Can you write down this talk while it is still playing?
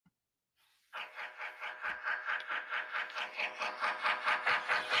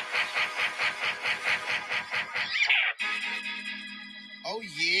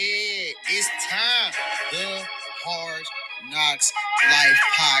Life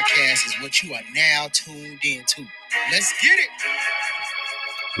podcast is what you are now tuned into. Let's get it.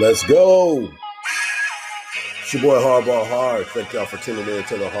 Let's go. It's your boy Hardball Hard. Thank y'all for tuning in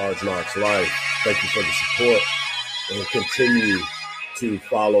to the Hard Knocks Life. Thank you for the support and continue to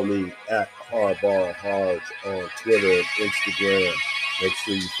follow me at Hardball Hard on Twitter and Instagram. Make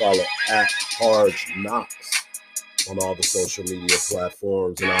sure you follow at Hard Knocks on all the social media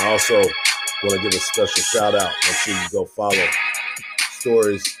platforms. And I also want to give a special shout out. Make sure you go follow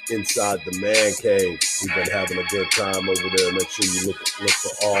Stories Inside the Man Cave. We've been having a good time over there. Make sure you look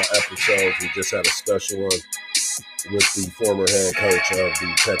for all episodes. We just had a special one with the former head coach of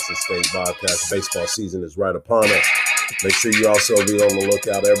the Texas State Bobcats. Baseball season is right upon us. Make sure you also be on the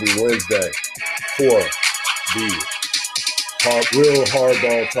lookout every Wednesday for the Real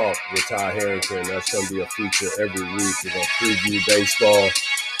Hardball Talk with Ty Harrington. That's going to be a feature every week. We're going to preview baseball,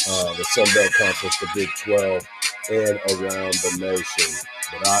 the Sun Belt Conference, the Big 12, and around the nation.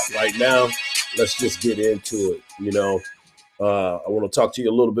 But right now, let's just get into it. I want to talk to you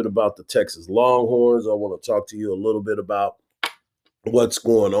a little bit about the Texas Longhorns. I want to talk to you a little bit about what's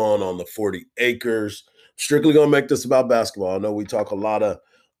going on the 40 acres. Strictly going to make this about basketball. I know we talk a lot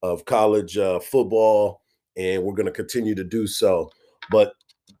of college football, and we're going to continue to do so. But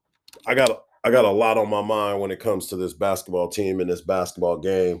I got a lot on my mind when it comes to this basketball team and this basketball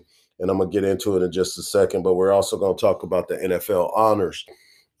game, and I'm going to get into it in just a second. But we're also going to talk about the NFL honors,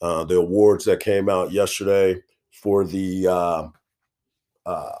 the awards that came out yesterday for the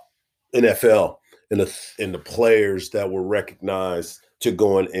NFL and the players that were recognized to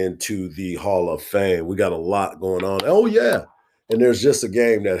going into the Hall of Fame. We got a lot going on. Oh, yeah. And there's just a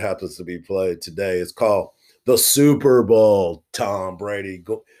game that happens to be played today. It's called the Super Bowl. Tom Brady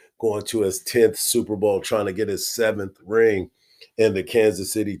going to his 10th Super Bowl, trying to get his 7th ring. And the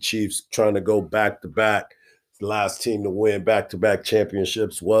Kansas City Chiefs trying to go back-to-back. The last team to win back-to-back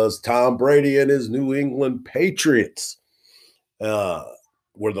championships was Tom Brady and his New England Patriots.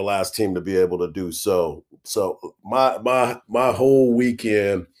 Were the last team to be able to do so. So my whole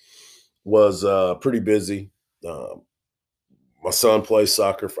weekend was pretty busy. My son plays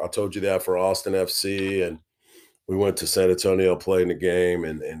soccer. I told you that, for Austin FC, and we went to San Antonio playing the game,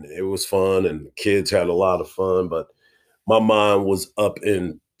 and it was fun, and the kids had a lot of fun. But my mind was up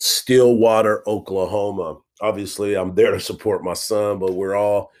in Stillwater, Oklahoma. Obviously, I'm there to support my son, but we're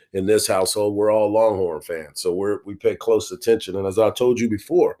all in this household, we're all Longhorn fans. So we pay close attention. And as I told you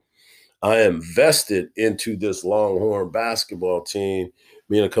before, I am vested into this Longhorn basketball team.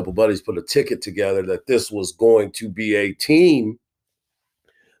 Me and a couple buddies put a ticket together that this was going to be a team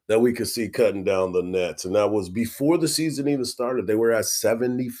that we could see cutting down the nets. And that was before the season even started. They were at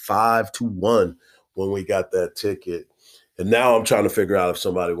 75-1 when we got that ticket. And now I'm trying to figure out if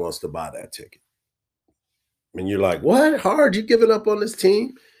somebody wants to buy that ticket. And you're like, what? Hard? You giving up on this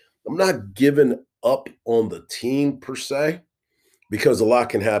team? I'm not giving up on the team per se, because a lot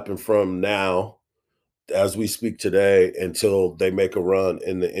can happen from now, as we speak today, until they make a run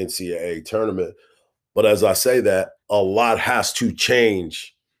in the NCAA tournament. But as I say that, a lot has to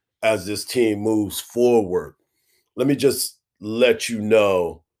change as this team moves forward. Let me just let you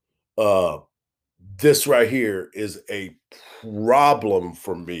know, this right here is a problem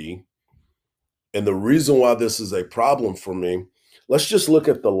for me. And the reason why this is a problem for me, let's just look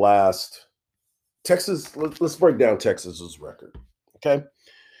at the last Texas. Let's break down Texas's record. Okay.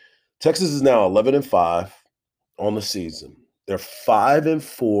 Texas is now 11-5 on the season. They're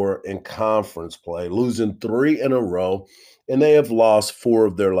 5-4 in conference play, losing 3 in a row, and they have lost 4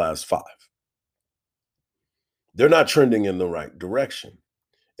 of their last 5. They're not trending in the right direction.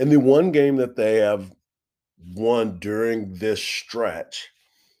 And the one game that they have won during this stretch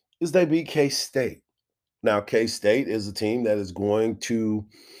is they beat K-State. Now, K-State is a team that is going to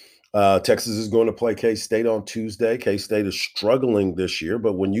Texas is going to play K-State on Tuesday. K-State is struggling this year,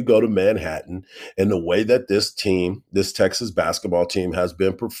 but when you go to Manhattan and the way that this Texas basketball team has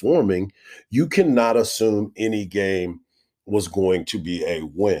been performing, you cannot assume any game was going to be a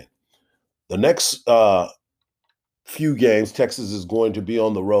win. The next few games, Texas is going to be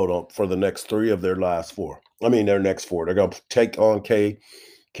on the road for the next 3 of their last 4. Their next 4. They're going to take on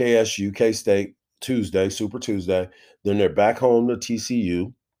KSU, K-State, Tuesday, Super Tuesday. Then they're back home to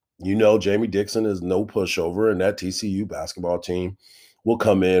TCU. You know, Jamie Dixon is no pushover, and that TCU basketball team will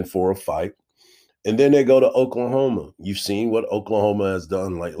come in for a fight. And then they go to Oklahoma. You've seen what Oklahoma has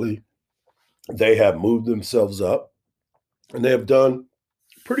done lately. They have moved themselves up, and they have done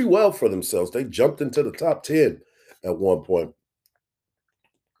pretty well for themselves. They jumped into the top 10 at one point.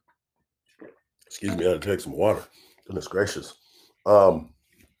 Excuse me, I had to take some water. Goodness gracious.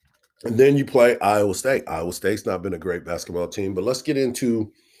 And then you play Iowa State. Iowa State's not been a great basketball team, but let's get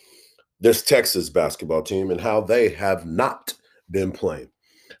into this Texas basketball team and how they have not been playing.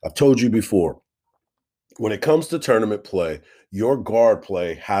 I've told you before, when it comes to tournament play, your guard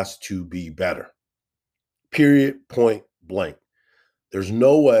play has to be better. Period, point blank. There's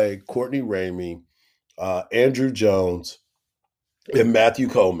no way Courtney Ramey, Andrew Jones, and Matthew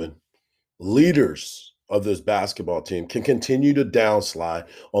Coleman, leaders of this basketball team, can continue to downslide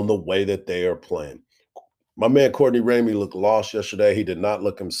on the way that they are playing. My man Courtney Ramey looked lost yesterday. He did not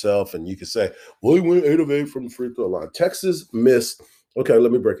look himself. And you can say, well, he went 8 of 8 from the free throw line. Texas missed, okay,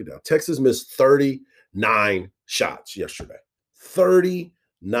 let me break it down. Texas missed 39 shots yesterday.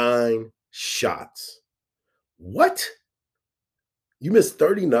 39 shots. What? You missed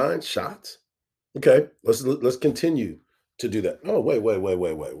 39 shots? Okay, let's continue to do that. Oh, wait.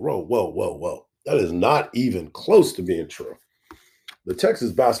 Whoa. That is not even close to being true. The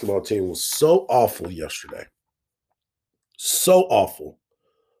Texas basketball team was so awful yesterday. So awful.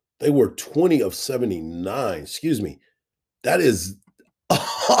 They were 20 of 79. Excuse me. That is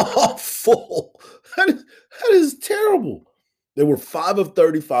awful. That is terrible. They were 5 of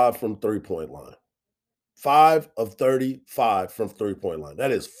 35 from three-point line. 5 of 35 from three-point line.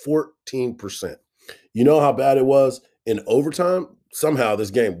 That is 14%. You know how bad it was in overtime? Somehow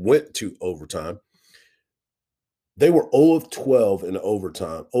this game went to overtime. They were 0 of 12 in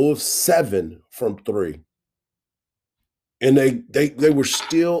overtime, 0 of 7 from 3. And they were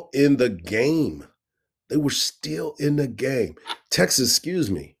still in the game. They were still in the game. Texas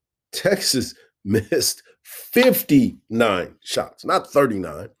missed 59 shots, not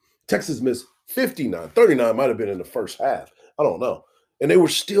 39. Texas missed 59. 39 might have been in the first half. I don't know. And they were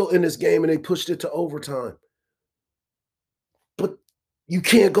still in this game, and they pushed it to overtime. But you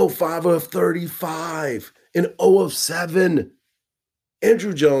can't go 5 of 35 and 0 of 7.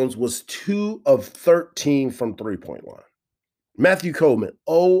 Andrew Jones was 2 of 13 from three-point line. Matthew Coleman,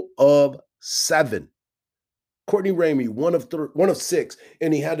 0 of 7. Courtney Ramey, 1 of 6,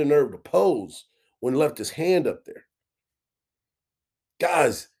 and he had the nerve to pose when he left his hand up there.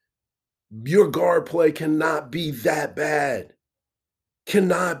 Guys, your guard play cannot be that bad.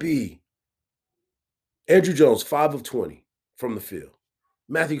 Cannot be. Andrew Jones, 5 of 20 from the field.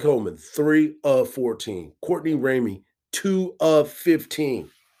 Matthew Coleman, 3 of 14. Courtney Ramey, 2 of 15.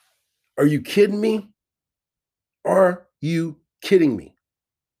 Are you kidding me? Are you kidding me?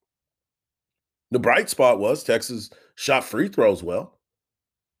 The bright spot was Texas shot free throws well.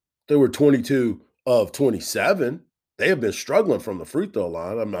 They were 22 of 27. They have been struggling from the free throw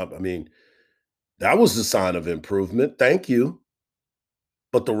line. That was a sign of improvement. Thank you.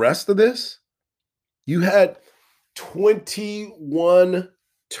 But the rest of this, you had 21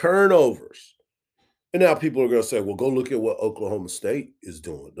 turnovers. And now people are going to say, well, go look at what Oklahoma State is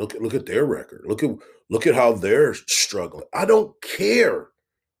doing. Look at their record. Look at how they're struggling. I don't care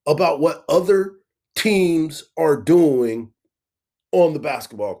about what other teams are doing on the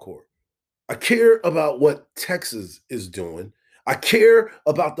basketball court. I care about what Texas is doing. I care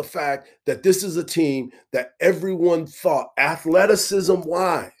about the fact that this is a team that everyone thought,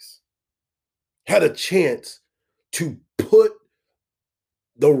 athleticism-wise, had a chance to put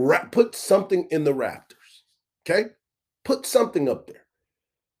something in the rafters. Okay? Put something up there.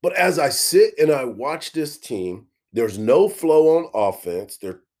 But as I sit and I watch this team, there's no flow on offense.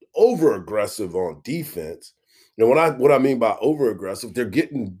 They're over-aggressive on defense. And what I mean by over-aggressive, they're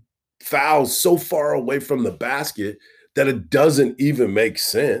getting fouls so far away from the basket that it doesn't even make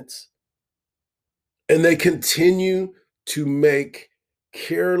sense. And they continue to make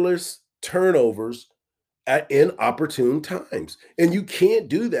careless turnovers at inopportune times. And you can't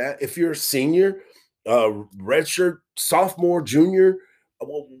do that if you're a senior, redshirt, sophomore, junior,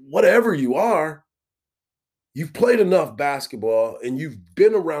 whatever you are. You've played enough basketball and you've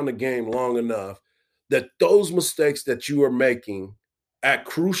been around the game long enough that those mistakes that you are making at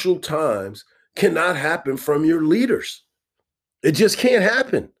crucial times cannot happen from your leaders. It just can't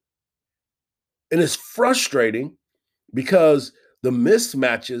happen. And it's frustrating because the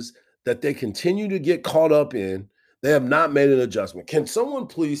mismatches that they continue to get caught up in, they have not made an adjustment. Can someone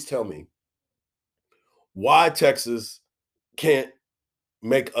please tell me why Texas can't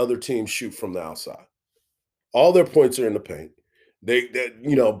make other teams shoot from the outside? All their points are in the paint.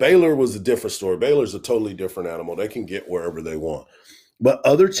 Baylor was a different story. Baylor's a totally different animal. They can get wherever they want. But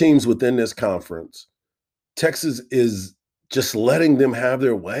other teams within this conference, Texas is just letting them have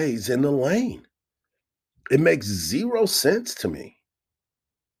their ways in the lane. It makes zero sense to me.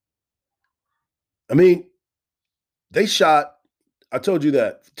 I mean, they shot, I told you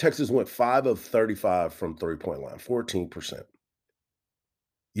that Texas went 5 of 35 from three-point line, 14%.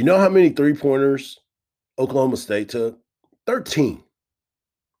 You know how many three-pointers Oklahoma State took? 13.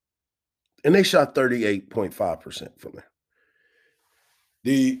 And they shot 38.5% from there.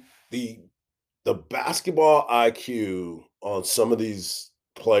 The basketball IQ on some of these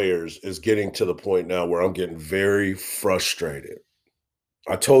players is getting to the point now where I'm getting very frustrated.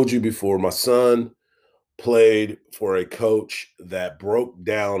 I told you before, my son played for a coach that broke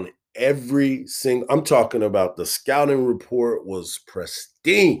down every single, I'm talking about the scouting report was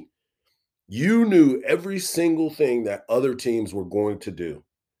pristine. You knew every single thing that other teams were going to do.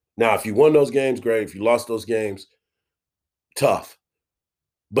 Now, if you won those games, great. If you lost those games, tough.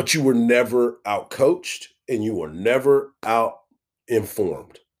 But you were never out coached and you were never out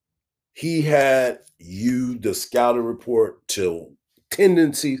informed. He had you, the scouting report, to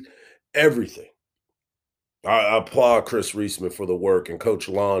tendencies, everything. I applaud Chris Reisman for the work and Coach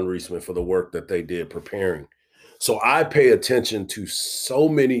Lon Reisman for the work that they did preparing. So I pay attention to so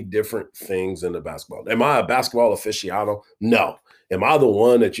many different things in the basketball. Am I a basketball aficionado? No. Am I the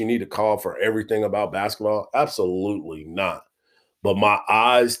one that you need to call for everything about basketball? Absolutely not. But my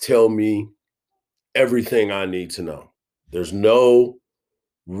eyes tell me everything I need to know. There's no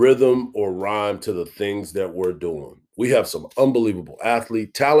rhythm or rhyme to the things that we're doing. We have some unbelievable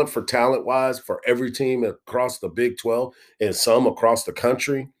athlete, talent for talent wise for every team across the Big 12 and some across the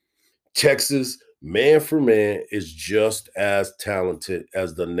country. Texas, man for man, is just as talented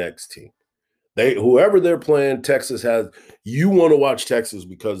as the next team. Whoever they're playing, Texas has. You want to watch Texas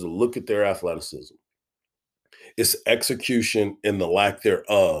because look at their athleticism. It's execution and the lack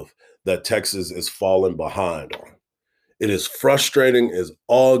thereof that Texas is falling behind on. It is frustrating as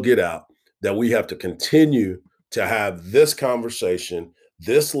all get out that we have to continue to have this conversation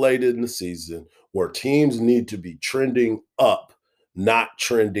this late in the season where teams need to be trending up, not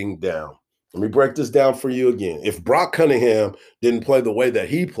trending down. Let me break this down for you again. If Brock Cunningham didn't play the way that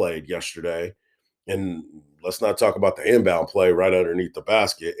he played yesterday, and let's not talk about the inbound play right underneath the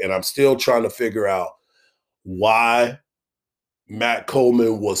basket, and I'm still trying to figure out why Matt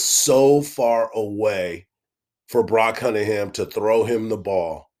Coleman was so far away for Brock Cunningham to throw him the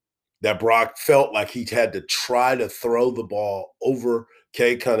ball that Brock felt like he had to try to throw the ball over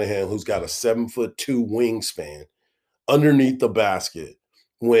Cade Cunningham, who's got a 7'2" wingspan, underneath the basket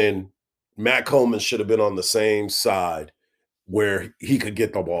when Matt Coleman should have been on the same side where he could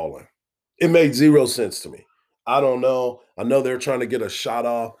get the ball in. It made zero sense to me. I don't know. I know they're trying to get a shot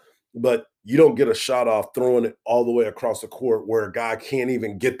off, but you don't get a shot off throwing it all the way across the court where a guy can't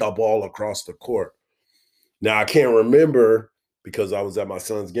even get the ball across the court. Now, I can't remember because I was at my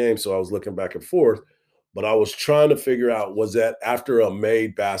son's game, so I was looking back and forth, but I was trying to figure out, was that after a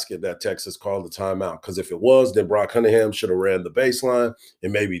made basket that Texas called the timeout? Because if it was, then Brock Cunningham should have ran the baseline,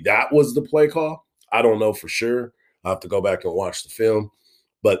 and maybe that was the play call. I don't know for sure. I'll have to go back and watch the film.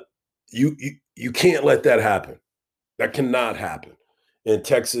 But you can't let that happen. That cannot happen. In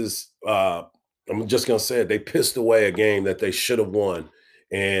Texas, I'm just going to say it, they pissed away a game that they should have won,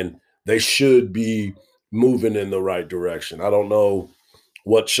 and they should be moving in the right direction. I don't know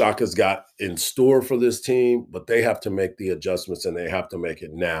what Shaka's got in store for this team, but they have to make the adjustments and they have to make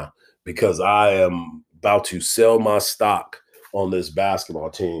it now because I am about to sell my stock on this basketball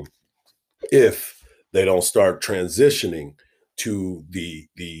team if they don't start transitioning to the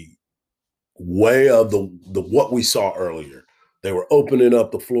way of the what we saw earlier. They were opening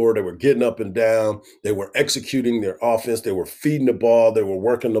up the floor. They were getting up and down. They were executing their offense. They were feeding the ball. They were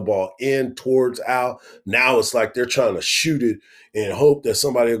working the ball in, towards, out. Now it's like they're trying to shoot it and hope that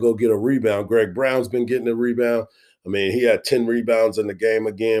somebody will go get a rebound. Greg Brown's been getting a rebound. I mean, he had 10 rebounds in the game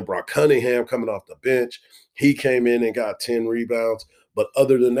again. Brock Cunningham coming off the bench. He came in and got 10 rebounds. But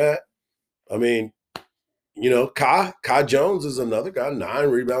other than that, I mean, you know, Kai Jones is another guy, 9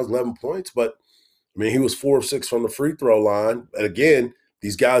 rebounds, 11 points. But I mean, he was 4 of 6 from the free throw line. And again,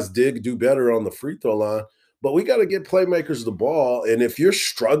 these guys did do better on the free throw line, but we got to get playmakers the ball. And if you're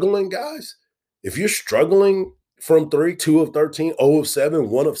struggling, guys, if you're struggling from 3, 2 of 13, 0 of 7,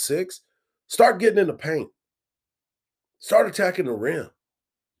 1 of 6, start getting in the paint. Start attacking the rim.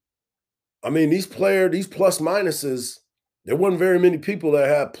 I mean, these plus minuses, there wasn't very many people that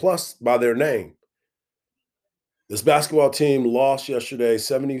had plus by their name. This basketball team lost yesterday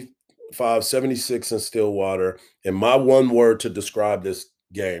 75-76 in Stillwater. And my one word to describe this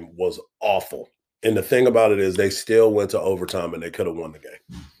game was awful. And the thing about it is they still went to overtime and they could have won the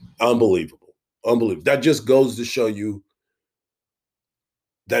game. Unbelievable. Unbelievable. That just goes to show you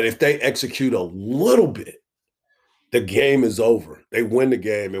that if they execute a little bit, the game is over. They win the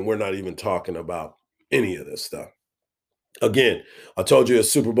game and we're not even talking about any of this stuff. Again, I told you it's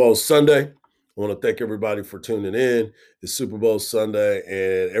Super Bowl Sunday. I want to thank everybody for tuning in. It's Super Bowl Sunday,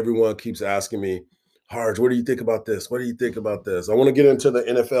 and everyone keeps asking me, Harge, what do you think about this? What do you think about this? I want to get into the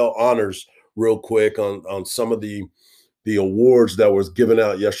NFL honors real quick on some of the awards that was given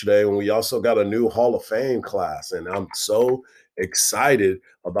out yesterday. And we also got a new Hall of Fame class. And I'm so excited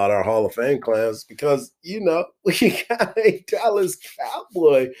about our Hall of Fame class because, we got a Dallas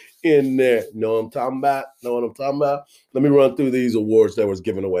Cowboy in there. Know what I'm talking about? Know what I'm talking about? Let me run through these awards that was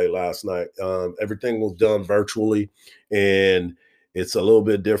given away last night. Everything was done virtually, and it's a little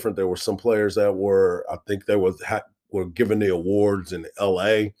bit different. There were some players that were, I think were given the awards in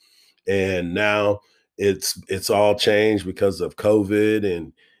LA, and now it's all changed because of COVID,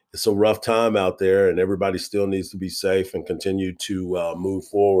 and it's a rough time out there, and everybody still needs to be safe and continue to move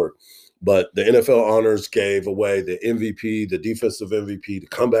forward. But the NFL honors gave away the MVP, the defensive MVP, the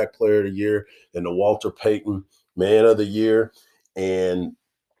comeback player of the year, and the Walter Payton man of the year. And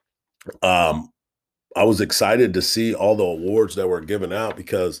I was excited to see all the awards that were given out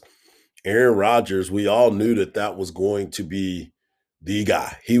because Aaron Rodgers, we all knew that was going to be the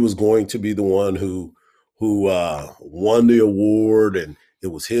guy. He was going to be the one who won the award, and it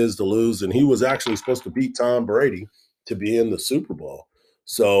was his to lose. And he was actually supposed to beat Tom Brady to be in the Super Bowl.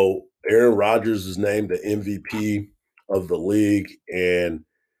 So Aaron Rodgers is named the MVP of the league, and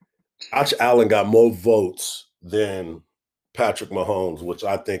Josh Allen got more votes than Patrick Mahomes, which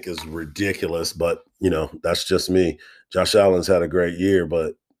I think is ridiculous. But that's just me. Josh Allen's had a great year,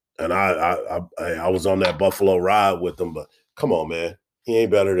 but and I was on that Buffalo ride with him. But come on, man, he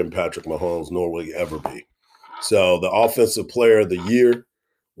ain't better than Patrick Mahomes, nor will he ever be. So the offensive player of the year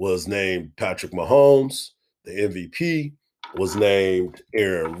was named Patrick Mahomes. The MVP was named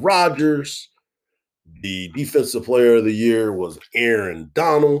Aaron Rodgers. The defensive player of the year was Aaron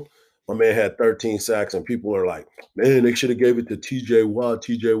Donald. My man had 13 sacks, and people are like, man, they should have gave it to TJ Watt,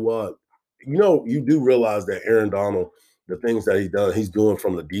 TJ Watt. You do realize that Aaron Donald, the things that he's doing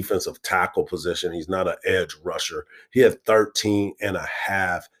from the defensive tackle position, he's not an edge rusher. He had 13 and a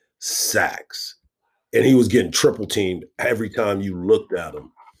half sacks, and he was getting triple teamed every time you looked at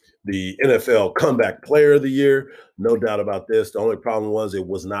him. The NFL comeback player of the year, no doubt about this. The only problem was it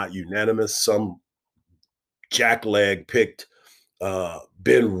was not unanimous. Some jackleg picked Ben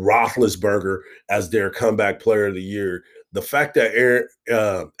Roethlisberger as their comeback player of the year. The fact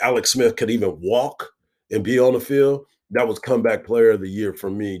that Alex Smith could even walk and be on the field, that was comeback player of the year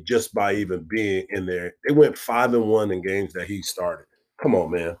for me just by even being in there. They went 5-1 in games that he started. Come on,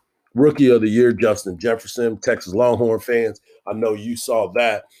 man. Rookie of the year, Justin Jefferson, Texas Longhorn fans. I know you saw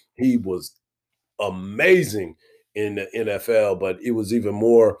that. He was amazing in the NFL, but it was even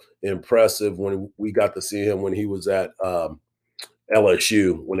more impressive when we got to see him when he was at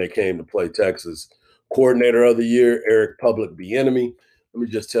LSU when they came to play Texas. Coordinator of the year, Eric Public Bieniemy. Let me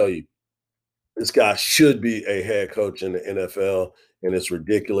just tell you, this guy should be a head coach in the NFL, and it's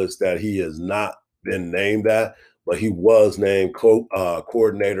ridiculous that he has not been named that, but he was named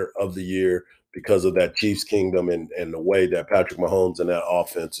coordinator of the year because of that Chiefs kingdom and the way that Patrick Mahomes and that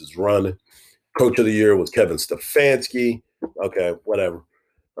offense is running. Coach of the year was Kevin Stefanski. Okay, whatever.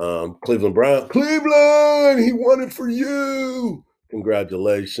 Cleveland Brown. Cleveland, he won it for you.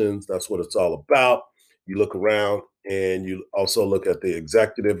 Congratulations. That's what it's all about. You look around and you also look at the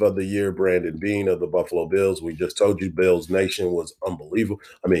executive of the year, Brandon Beane of the Buffalo Bills. We just told you Bills Nation was unbelievable.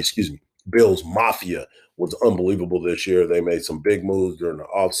 Bills Mafia was unbelievable this year. They made some big moves during the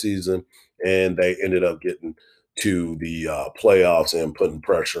offseason, and they ended up getting to the playoffs and putting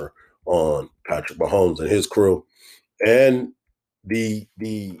pressure on Patrick Mahomes and his crew. And the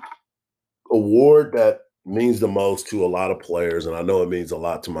award that means the most to a lot of players, and I know it means a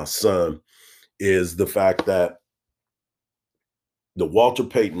lot to my son, is the fact that the Walter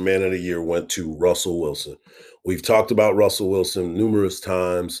Payton Man of the Year went to Russell Wilson. We've talked about Russell Wilson numerous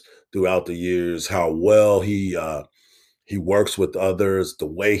times throughout the years, how well he works with others, the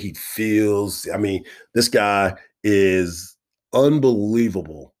way he feels. I mean, this guy is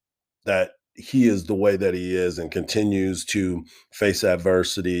unbelievable that he is the way that he is and continues to face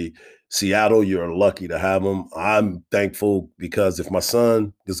adversity. Seattle, you're lucky to have him. I'm thankful because if my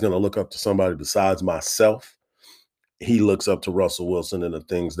son is going to look up to somebody besides myself, he looks up to Russell Wilson and the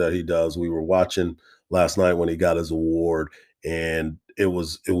things that he does. We were watching last night when he got his award, and it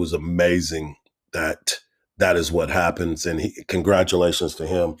was amazing that that is what happens. And congratulations to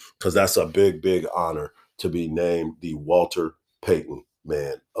him, because that's a big, big honor to be named the Walter Payton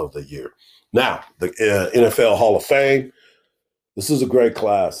Man of the Year. Now, the NFL Hall of Fame. This is a great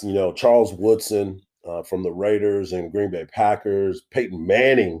class. Charles Woodson from the Raiders and Green Bay Packers. Peyton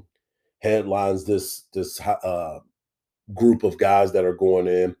Manning headlines this group of guys that are going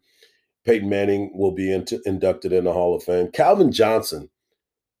in. Peyton Manning will be inducted in the Hall of Fame. Calvin Johnson,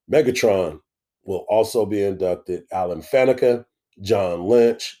 Megatron, will also be inducted. Alan Faneca, John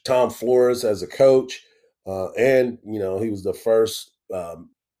Lynch, Tom Flores as a coach, and he was the first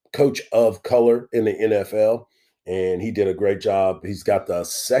coach of color in the NFL, and he did a great job. He's got the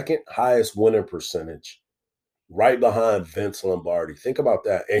second highest winning percentage, right behind Vince Lombardi. Think about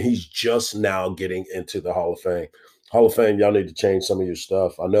that, and he's just now getting into the Hall of Fame. Hall of Fame, y'all need to change some of your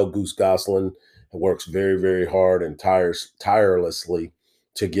stuff. I know Goose Goslin works very, very hard and tirelessly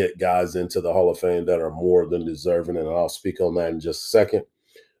to get guys into the Hall of Fame that are more than deserving, and I'll speak on that in just a second.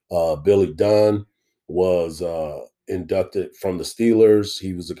 Billy Dunn was inducted from the Steelers.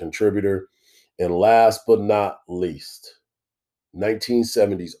 He was a contributor. And last but not least,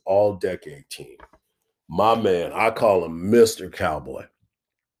 1970s All-Decade Team. My man, I call him Mr. Cowboy,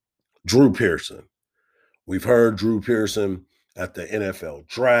 Drew Pearson. We've heard Drew Pearson at the NFL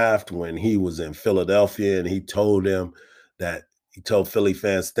draft when he was in Philadelphia, and he told Philly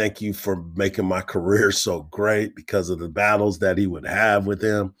fans, thank you for making my career so great because of the battles that he would have with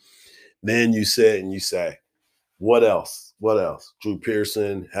him. Then you say, what else? What else? Drew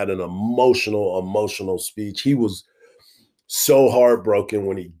Pearson had an emotional speech. He was so heartbroken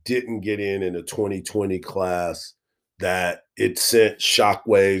when he didn't get in the 2020 class that it sent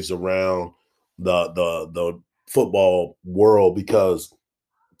shockwaves around the football world, because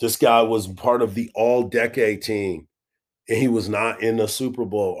this guy was part of the All-Decade Team and he was not in the Super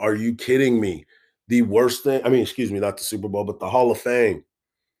Bowl. Are you kidding me? The worst thing, not the Super Bowl, but the Hall of Fame.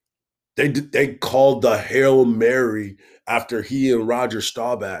 They called the Hail Mary after he and Roger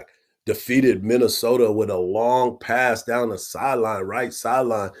Staubach defeated Minnesota with a long pass down the sideline, right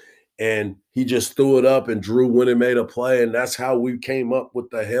sideline, and he just threw it up and Drew went and made a play, and that's how we came up with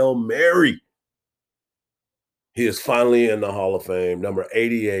the Hail Mary. He is finally in the Hall of Fame. Number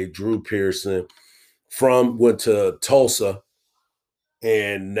 88, Drew Pearson, went to Tulsa,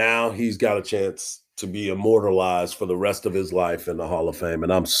 and now he's got a chance to be immortalized for the rest of his life in the Hall of Fame.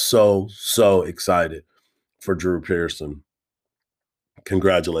 And I'm so, so excited for Drew Pearson.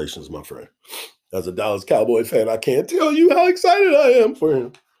 Congratulations, my friend. As a Dallas Cowboy fan, I can't tell you how excited I am for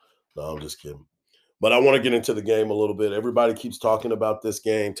him. No, I'm just kidding. But I want to get into the game a little bit. Everybody keeps talking about this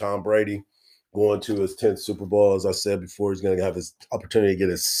game. Tom Brady going to his 10th Super Bowl. As I said before, he's going to have his opportunity to get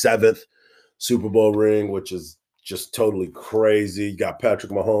his 7th Super Bowl ring, which is just totally crazy. You got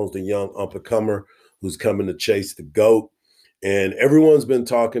Patrick Mahomes, the young up-and-comer, who's coming to chase the GOAT. And everyone's been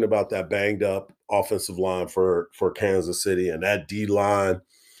talking about that banged up offensive line for Kansas City, and that D-line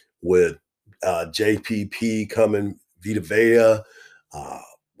with JPP coming, Vita Vea,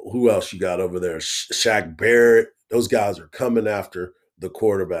 who else you got over there? Shaq Barrett. Those guys are coming after the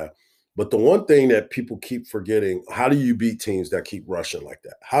quarterback. But the one thing that people keep forgetting, how do you beat teams that keep rushing like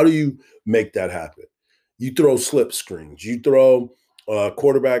that? How do you make that happen? You throw slip screens. You throw not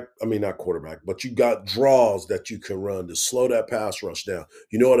quarterback, but you got draws that you can run to slow that pass rush down.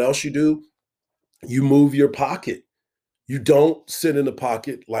 You know what else you do? You move your pocket. You don't sit in the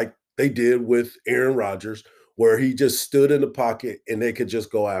pocket like they did with Aaron Rodgers, where he just stood in the pocket and they could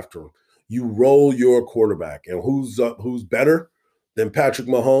just go after him. You roll your quarterback. And who's better than Patrick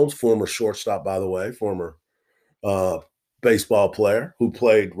Mahomes, former shortstop, by the way, former baseball player who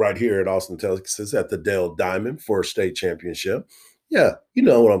played right here at Austin, Texas at the Dale Diamond for a state championship. Yeah, you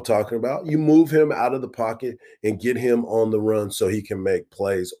know what I'm talking about. You move him out of the pocket and get him on the run so he can make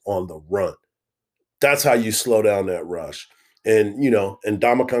plays on the run. That's how you slow down that rush. And, and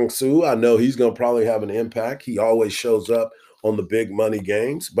Ndamukong Suh, I know he's going to probably have an impact. He always shows up on the big money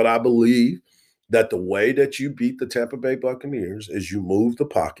games. But I believe that the way that you beat the Tampa Bay Buccaneers is you move the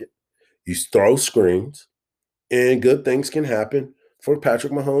pocket, you throw screens, and good things can happen for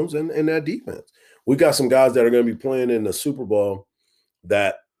Patrick Mahomes and that defense. We got some guys that are going to be playing in the Super Bowl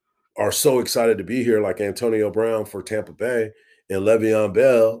that are so excited to be here, like Antonio Brown for Tampa Bay and Le'Veon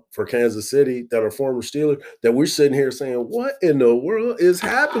Bell for Kansas City, that are former Steelers, that we're sitting here saying, what in the world is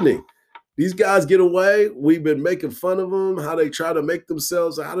happening? These guys get away. We've been making fun of them, how they try to make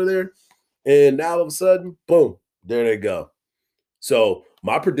themselves out of there. And now all of a sudden, boom, there they go. So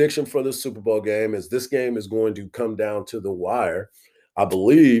my prediction for this Super Bowl game is this game is going to come down to the wire. I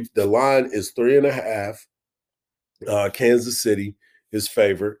believe the line is 3.5. Kansas City is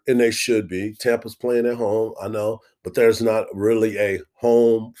favored, and they should be. Tampa's playing at home, I know, but there's not really a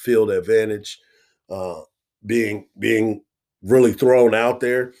home field advantage being really thrown out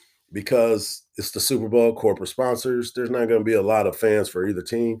there because it's the Super Bowl, corporate sponsors. There's not going to be a lot of fans for either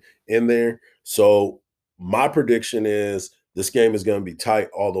team in there. So my prediction is this game is going to be tight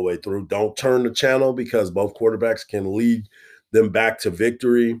all the way through. Don't turn the channel because both quarterbacks can lead them back to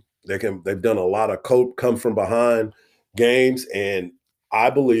victory. They've done a lot of come from behind games, and I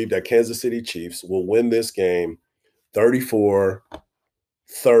believe that Kansas City Chiefs will win this game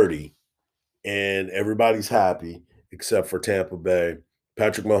 34-30, and everybody's happy except for Tampa Bay.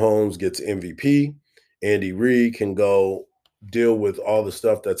 Patrick Mahomes gets MVP. Andy Reid can go deal with all the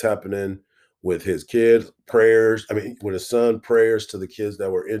stuff that's happening with his kids. Prayers, I mean, with his son, prayers to the kids that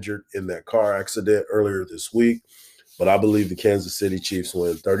were injured in that car accident earlier this week. But I believe the Kansas City Chiefs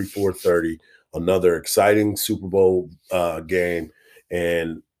win 34-30, another exciting Super Bowl game.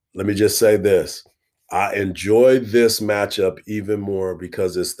 And let me just say this. I enjoy this matchup even more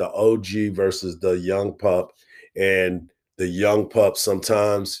because it's the OG versus the young pup. And the young pup,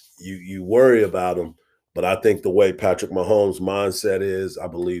 sometimes you worry about him. But I think the way Patrick Mahomes' mindset is, I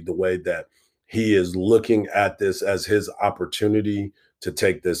believe the way that he is looking at this as his opportunity to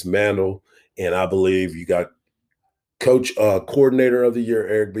take this mantle. And I believe you got coordinator of the year,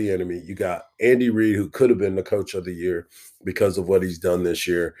 Eric Bieniemy. You got Andy Reid, who could have been the coach of the year because of what he's done this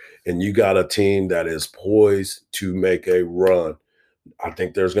year. And you got a team that is poised to make a run. I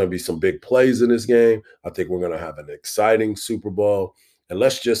think there's going to be some big plays in this game. I think we're going to have an exciting Super Bowl. And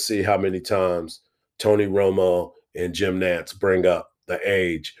let's just see how many times Tony Romo and Jim Nantz bring up the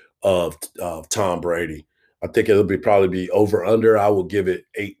age of Tom Brady. I think it'll probably be over under. I will give it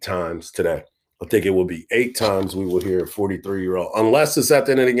 8 times today. I think it will be 8 times we will hear a 43-year-old. Unless it's at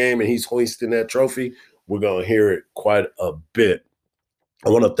the end of the game and he's hoisting that trophy, we're going to hear it quite a bit. I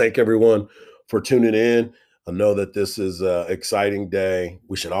want to thank everyone for tuning in. I know that this is an exciting day.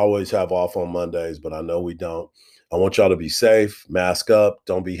 We should always have off on Mondays, but I know we don't. I want y'all to be safe, mask up,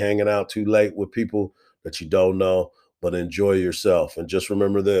 don't be hanging out too late with people that you don't know, but enjoy yourself. And just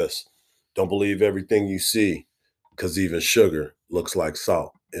remember this, don't believe everything you see, because even sugar looks like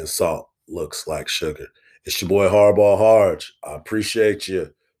salt and salt looks like sugar. It's your boy Hardball Harge. I appreciate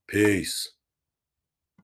you. Peace.